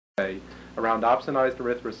around opsonized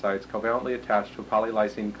erythrocytes covalently attached to a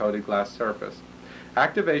polylysine-coated glass surface.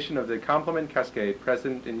 Activation of the complement cascade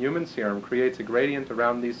present in human serum creates a gradient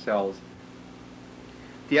around these cells.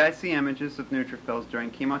 DIC images of neutrophils during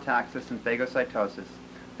chemotaxis and phagocytosis.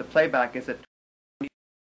 The playback is at 20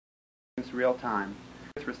 seconds real time.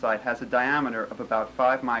 The erythrocyte has a diameter of about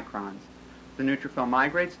 5 microns. The neutrophil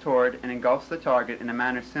migrates toward and engulfs the target in a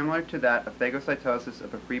manner similar to that of phagocytosis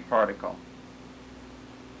of a free particle.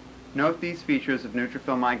 Note these features of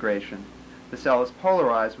neutrophil migration. The cell is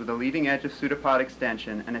polarized with a leading edge of pseudopod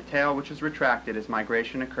extension and a tail which is retracted as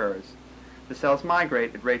migration occurs. The cells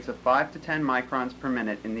migrate at rates of 5 to 10 microns per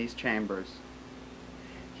minute in these chambers.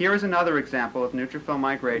 Here is another example of neutrophil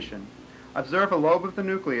migration. Observe a lobe of the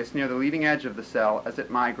nucleus near the leading edge of the cell as it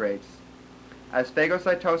migrates. As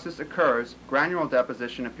phagocytosis occurs, granule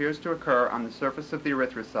deposition appears to occur on the surface of the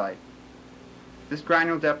erythrocyte. This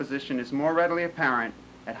granule deposition is more readily apparent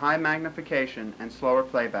at high magnification and slower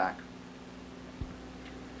playback.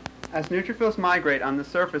 As neutrophils migrate on the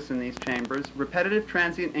surface in these chambers, repetitive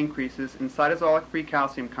transient increases in cytosolic free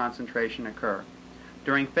calcium concentration occur.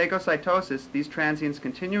 During phagocytosis, these transients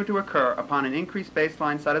continue to occur upon an increased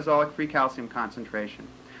baseline cytosolic free calcium concentration.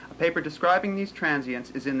 A paper describing these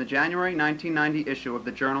transients is in the January 1990 issue of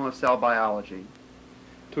the Journal of Cell Biology.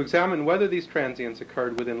 To examine whether these transients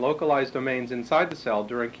occurred within localized domains inside the cell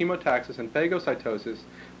during chemotaxis and phagocytosis,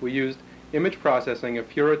 we used image processing of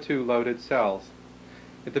Fura2-loaded cells.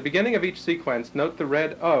 At the beginning of each sequence, note the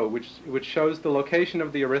red O, which shows the location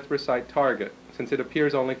of the erythrocyte target, since it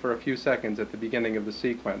appears only for a few seconds at the beginning of the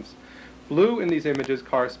sequence. Blue in these images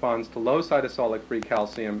corresponds to low cytosolic free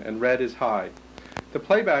calcium, and red is high. The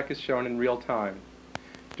playback is shown in real time.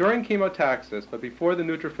 During chemotaxis, but before the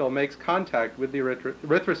neutrophil makes contact with the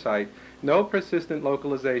erythrocyte, no persistent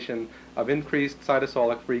localization of increased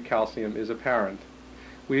cytosolic free calcium is apparent.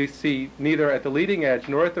 We see neither at the leading edge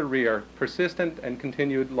nor at the rear persistent and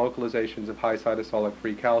continued localizations of high cytosolic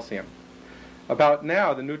free calcium. About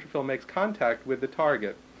now, the neutrophil makes contact with the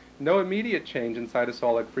target. No immediate change in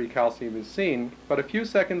cytosolic free calcium is seen, but a few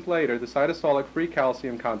seconds later, the cytosolic free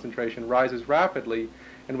calcium concentration rises rapidly,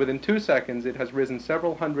 and within 2 seconds, it has risen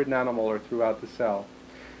several hundred nanomolar throughout the cell.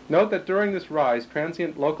 Note that during this rise,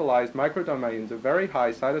 transient localized microdomains of very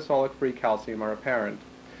high cytosolic free calcium are apparent.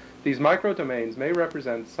 These microdomains may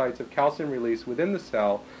represent sites of calcium release within the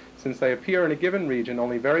cell, since they appear in a given region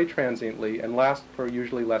only very transiently and last for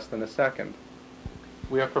usually less than a second.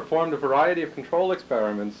 We have performed a variety of control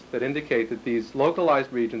experiments that indicate that these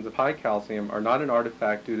localized regions of high calcium are not an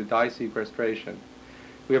artifact due to dye sequestration.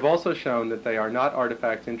 We have also shown that they are not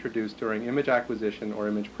artifacts introduced during image acquisition or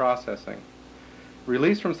image processing.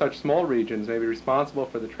 Release from such small regions may be responsible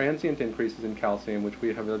for the transient increases in calcium which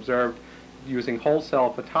we have observed using whole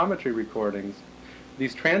cell photometry recordings.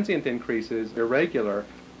 These transient increases are irregular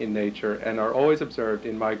in nature and are always observed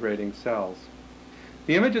in migrating cells.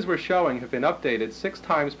 The images we're showing have been updated 6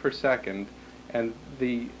 times per second, and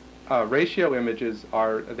the ratio images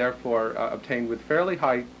are therefore obtained with fairly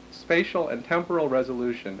high spatial and temporal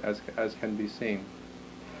resolution, as can be seen.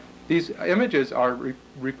 These images are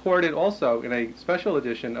reported also in a special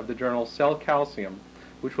edition of the journal Cell Calcium,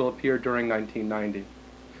 which will appear during 1990.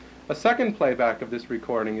 A second playback of this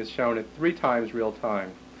recording is shown at 3 times real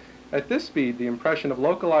time. At this speed, the impression of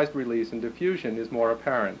localized release and diffusion is more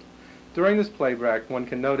apparent. During this playback, one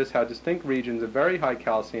can notice how distinct regions of very high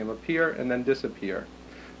calcium appear and then disappear.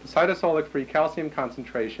 The cytosolic free calcium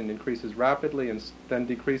concentration increases rapidly and then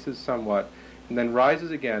decreases somewhat, and then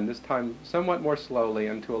rises again, this time somewhat more slowly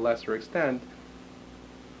and to a lesser extent.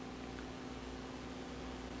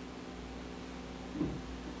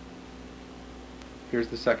 Here's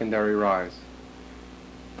the secondary rise.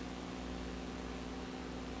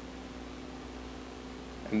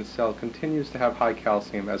 And the cell continues to have high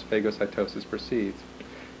calcium as phagocytosis proceeds.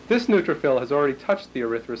 This neutrophil has already touched the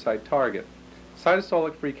erythrocyte target.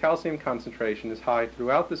 Cytosolic free calcium concentration is high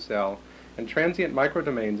throughout the cell, and transient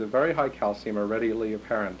microdomains of very high calcium are readily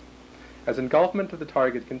apparent. As engulfment of the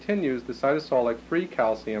target continues, the cytosolic free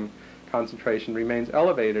calcium concentration remains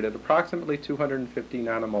elevated at approximately 250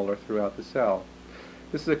 nanomolar throughout the cell.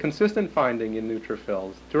 This is a consistent finding in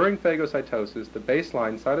neutrophils. During phagocytosis, the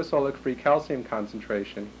baseline cytosolic free calcium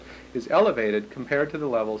concentration is elevated compared to the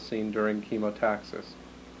levels seen during chemotaxis.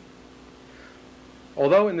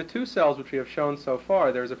 Although in the 2 cells which we have shown so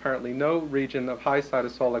far, there is apparently no region of high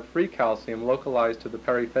cytosolic free calcium localized to the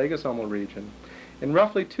periphagosomal region, in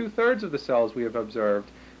roughly 2/3 of the cells we have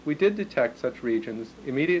observed, we did detect such regions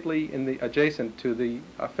immediately adjacent to the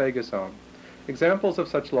phagosome. Examples of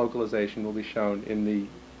such localization will be shown in the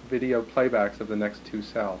video playbacks of the next 2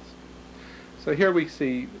 cells. So here we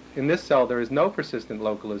see in this cell there is no persistent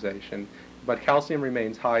localization, but calcium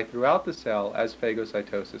remains high throughout the cell as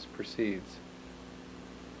phagocytosis proceeds.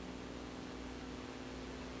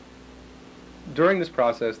 During this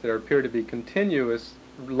process, there appear to be continuous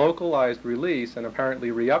localized release and apparently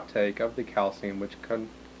reuptake of the calcium,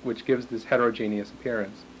 which gives this heterogeneous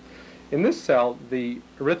appearance. In this cell, the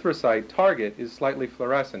erythrocyte target is slightly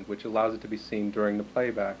fluorescent, which allows it to be seen during the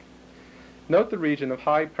playback. Note the region of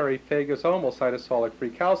high periphagosomal cytosolic free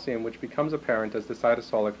calcium, which becomes apparent as the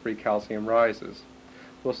cytosolic free calcium rises.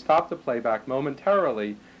 We'll stop the playback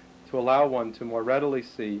momentarily to allow one to more readily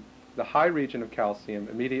see the high region of calcium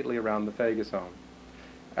immediately around the phagosome.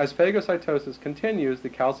 As phagocytosis continues, the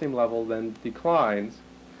calcium level then declines,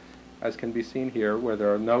 as can be seen here, where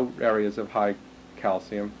there are no areas of high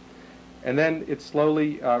calcium, and then it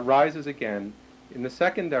slowly rises again. In the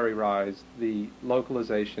secondary rise, the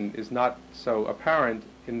localization is not so apparent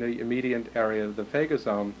in the immediate area of the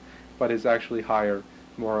phagosome, but is actually higher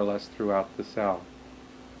more or less throughout the cell.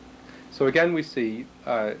 So again we see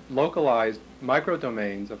localized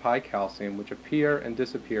microdomains of high calcium which appear and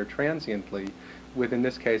disappear transiently, with in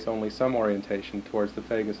this case only some orientation towards the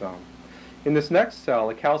phagosome. In this next cell,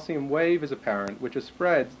 a calcium wave is apparent which is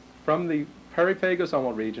spread from the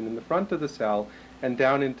periphagosomal region in the front of the cell and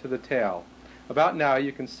down into the tail. About now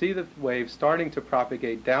you can see the wave starting to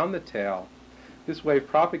propagate down the tail. This wave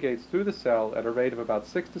propagates through the cell at a rate of about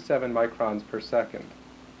 6 to 7 microns per second.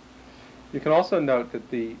 You can also note that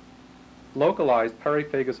the localized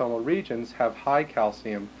periphagosomal regions have high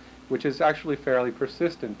calcium, which is actually fairly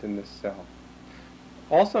persistent in this cell.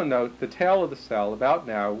 Also note the tail of the cell. About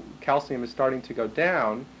now, calcium is starting to go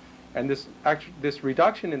down, and this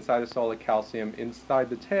reduction in cytosolic calcium inside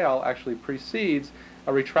the tail actually precedes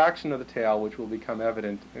a retraction of the tail, which will become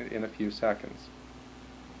evident in a few seconds.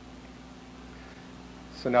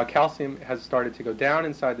 So now calcium has started to go down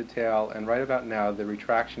inside the tail, and right about now the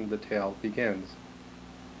retraction of the tail begins.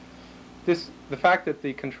 The fact that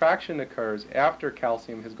the contraction occurs after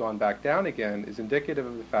calcium has gone back down again is indicative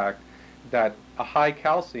of the fact that a high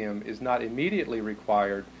calcium is not immediately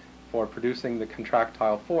required for producing the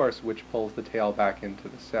contractile force which pulls the tail back into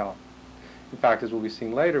the cell. In fact, as will be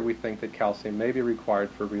seen later, we think that calcium may be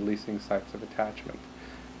required for releasing sites of attachment.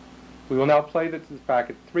 We will now play this back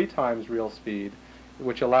at 3 times real speed,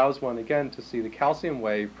 which allows one again to see the calcium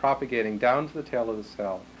wave propagating down to the tail of the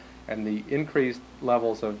cell and the increased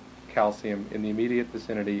levels of calcium in the immediate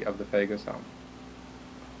vicinity of the phagosome.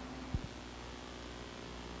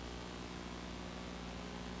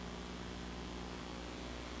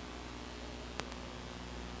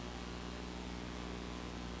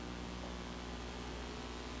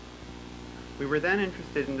 We were then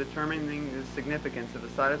interested in determining the significance of the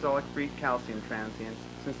cytosolic free calcium transients,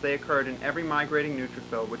 since they occurred in every migrating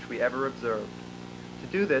neutrophil which we ever observed. To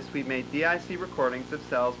do this, we made DIC recordings of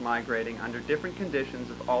cells migrating under different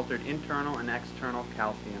conditions of altered internal and external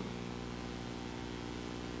calcium.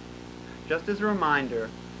 Just as a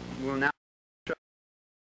reminder, we will now show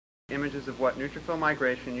images of what neutrophil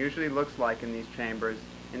migration usually looks like in these chambers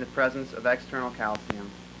in the presence of external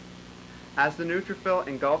calcium. As the neutrophil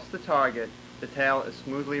engulfs the target, the tail is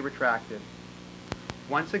smoothly retracted.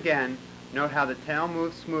 Once again, note how the tail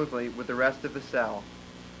moves smoothly with the rest of the cell.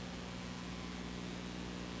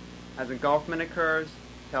 As engulfment occurs,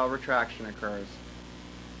 tail retraction occurs.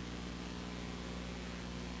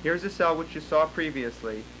 Here's a cell which you saw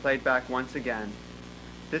previously, played back once again.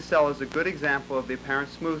 This cell is a good example of the apparent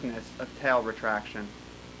smoothness of tail retraction.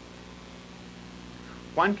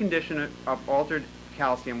 One condition of altered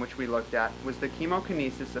calcium which we looked at was the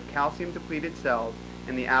chemokinesis of calcium-depleted cells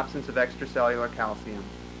in the absence of extracellular calcium.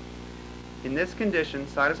 In this condition,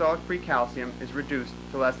 cytosolic free calcium is reduced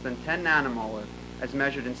to less than 10 nanomolar, as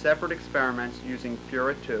measured in separate experiments using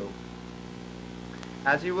Fura 2.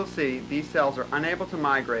 As you will see, these cells are unable to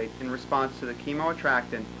migrate in response to the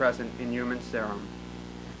chemoattractant present in human serum.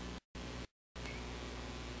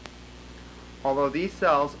 Although these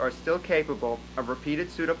cells are still capable of repeated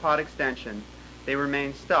pseudopod extension, they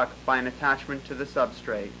remain stuck by an attachment to the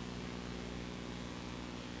substrate.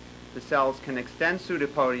 The cells can extend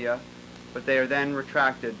pseudopodia, but they are then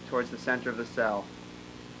retracted towards the center of the cell.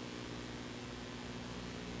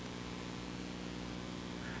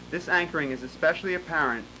 This anchoring is especially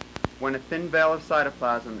apparent when a thin veil of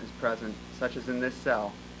cytoplasm is present, such as in this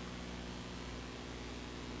cell.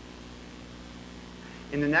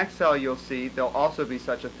 In the next cell you'll see there'll also be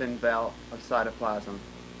such a thin veil of cytoplasm.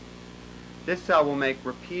 This cell will make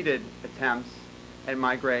repeated attempts at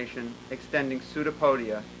migration, extending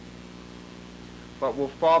pseudopodia, but will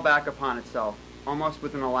fall back upon itself, almost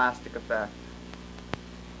with an elastic effect.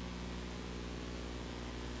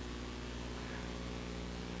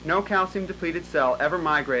 No calcium-depleted cell ever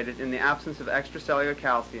migrated in the absence of extracellular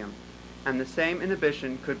calcium, and the same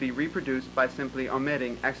inhibition could be reproduced by simply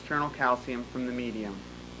omitting external calcium from the medium.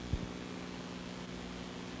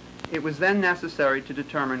 It was then necessary to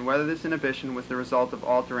determine whether this inhibition was the result of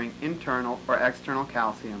altering internal or external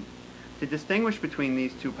calcium. To distinguish between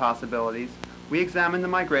these two possibilities, we examined the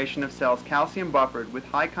migration of cells calcium buffered with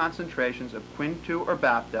high concentrations of Quin2 or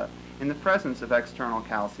BAFTA in the presence of external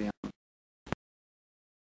calcium.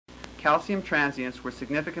 Calcium transients were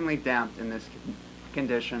significantly damped in this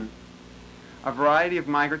condition. A variety of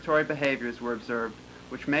migratory behaviors were observed,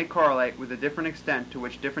 which may correlate with the different extent to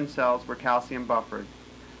which different cells were calcium buffered.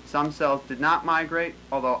 Some cells did not migrate,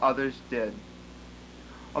 although others did.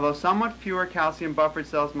 Although somewhat fewer calcium buffered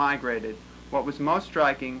cells migrated, what was most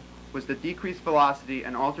striking was the decreased velocity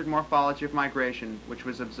and altered morphology of migration which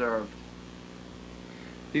was observed.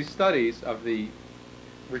 These studies of the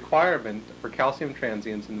requirement for calcium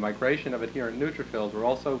transients in the migration of adherent neutrophils were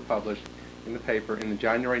also published in the paper in the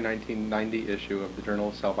January 1990 issue of the Journal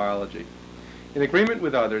of Cell Biology. In agreement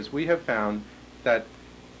with others, we have found that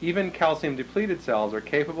even calcium-depleted cells are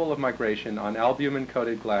capable of migration on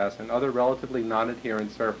albumin-coated glass and other relatively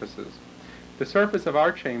non-adherent surfaces. The surface of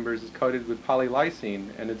our chambers is coated with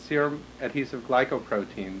polylysine and its serum adhesive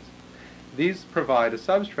glycoproteins. These provide a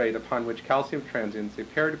substrate upon which calcium transients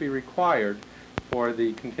appear to be required for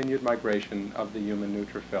the continued migration of the human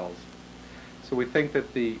neutrophils. So we think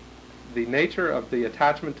that the nature of the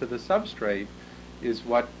attachment to the substrate is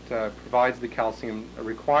what provides the calcium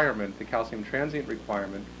requirement, the calcium transient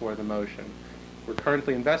requirement for the motion. We're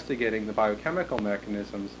currently investigating the biochemical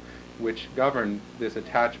mechanisms which govern this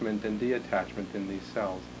attachment and detachment in these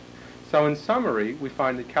cells. So in summary, we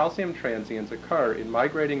find that calcium transients occur in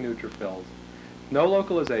migrating neutrophils. No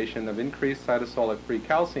localization of increased cytosolic free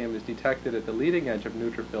calcium is detected at the leading edge of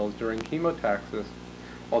neutrophils during chemotaxis,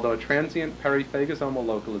 although a transient periphagosomal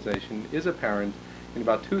localization is apparent in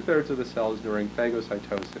about 2/3 of the cells during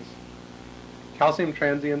phagocytosis. Calcium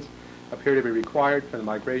transients appear to be required for the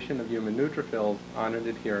migration of human neutrophils on an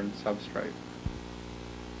adherent substrate.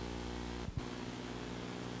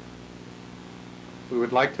 We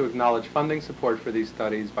would like to acknowledge funding support for these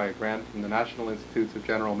studies by a grant from the National Institutes of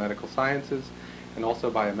General Medical Sciences and also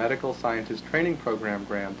by a Medical Scientist Training Program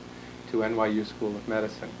grant to NYU School of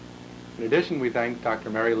Medicine. In addition, we thank Dr.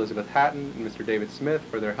 Mary Elizabeth Hatton and Mr. David Smith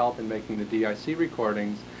for their help in making the DIC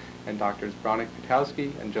recordings, and Drs. Bronik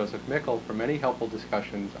Pitowski and Joseph Mickle for many helpful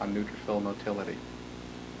discussions on neutrophil motility.